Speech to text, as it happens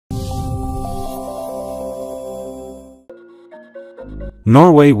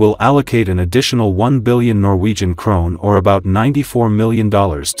Norway will allocate an additional 1 billion Norwegian krone or about $94 million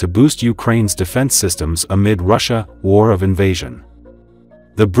to boost Ukraine's defense systems amid Russia's war of invasion.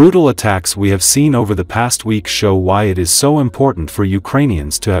 The brutal attacks we have seen over the past week show why it is so important for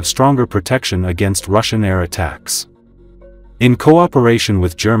Ukrainians to have stronger protection against Russian air attacks. In cooperation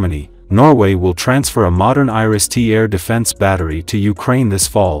with Germany, Norway will transfer a modern Iris-T air defense battery to Ukraine this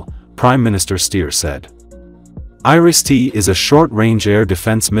fall, Prime Minister Stere said. Iris-T is a short-range air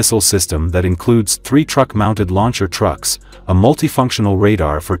defense missile system that includes 3 truck-mounted launcher trucks, a multifunctional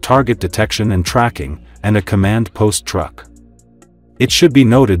radar for target detection and tracking, and a command post truck. It should be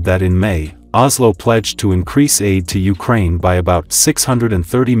noted that in May, Oslo pledged to increase aid to Ukraine by about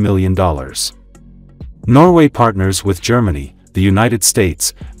 $630 million. Norway partners with Germany, the United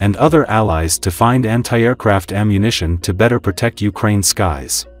States, and other allies to find anti-aircraft ammunition to better protect Ukraine's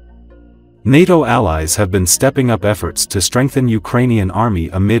skies. NATO allies have been stepping up efforts to strengthen Ukrainian army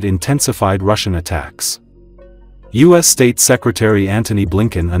amid intensified Russian attacks. U.S. State Secretary Antony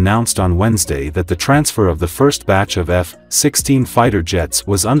Blinken announced on Wednesday that the transfer of the first batch of F-16 fighter jets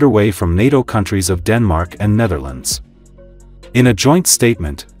was underway from NATO countries of Denmark and Netherlands. In a joint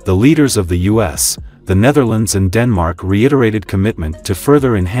statement, the leaders of the U.S., the Netherlands and Denmark reiterated commitment to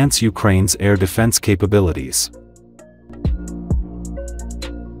further enhance Ukraine's air defense capabilities.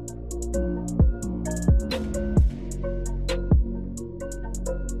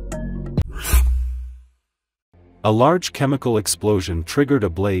 A large chemical explosion triggered a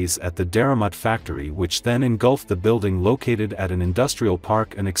blaze at the Deramat factory, which then engulfed the building located at an industrial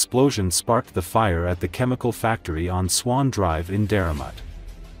park. An explosion sparked the fire at the chemical factory on Swan Drive in Deramat.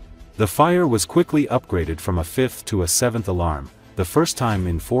 The fire was quickly upgraded from a 5th to a 7th alarm, the first time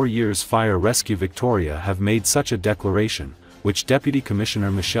in 4 years Fire Rescue Victoria have made such a declaration, which Deputy Commissioner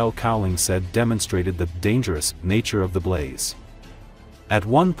Michelle Cowling said demonstrated the dangerous nature of the blaze. At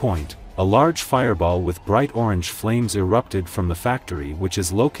one point, a large fireball with bright orange flames erupted from the factory, which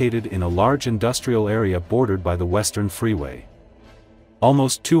is located in a large industrial area bordered by the Western Freeway.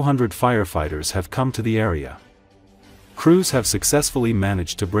 Almost 200 firefighters have come to the area. Crews have successfully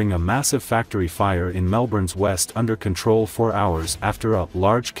managed to bring a massive factory fire in Melbourne's west under control 4 hours after a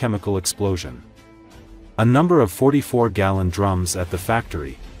large chemical explosion. A number of 44-gallon drums at the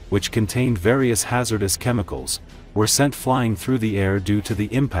factory, which contained various hazardous chemicals, were sent flying through the air due to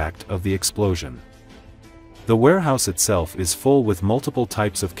the impact of the explosion. The warehouse itself is full with multiple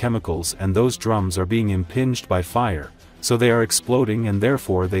types of chemicals, and those drums are being impinged by fire, so they are exploding and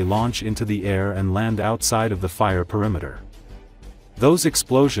therefore they launch into the air and land outside of the fire perimeter. Those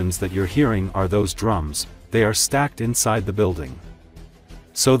explosions that you're hearing are those drums, they are stacked inside the building.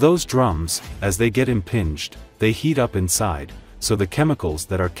 So those drums, as they get impinged, they heat up inside, so the chemicals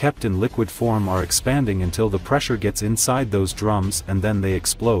that are kept in liquid form are expanding until the pressure gets inside those drums and then they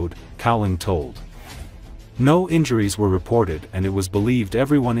explode, Cowling told. No injuries were reported, and it was believed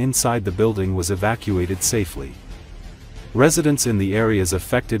everyone inside the building was evacuated safely. Residents in the areas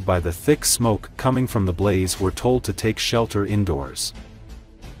affected by the thick smoke coming from the blaze were told to take shelter indoors.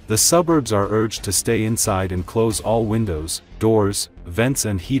 The suburbs are urged to stay inside and close all windows, doors, vents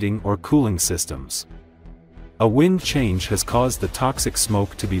and heating or cooling systems. A wind change has caused the toxic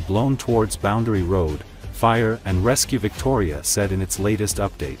smoke to be blown towards Boundary Road, Fire and Rescue Victoria said in its latest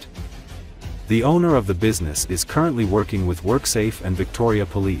update. The owner of the business is currently working with WorkSafe and Victoria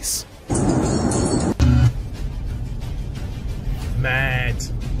Police. Mad.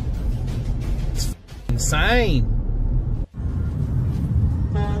 It's insane.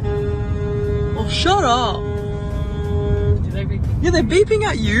 Oh, shut up. Yeah, they're beeping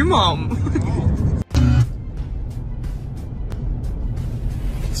at you, Mum.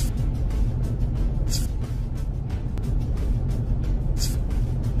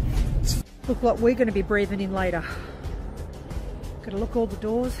 Look like we're going to be breathing in later. Got to look all the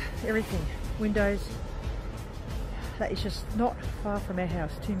doors, everything, windows. That is just not far from our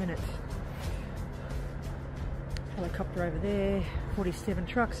house, 2 minutes. Helicopter over there, 47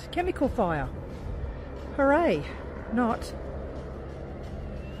 trucks, chemical fire. Hooray, not.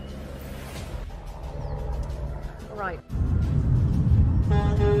 All right.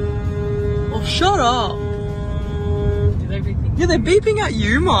 Oh, shut up. Yeah, they're beeping at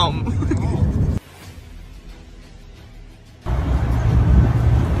you, Mum.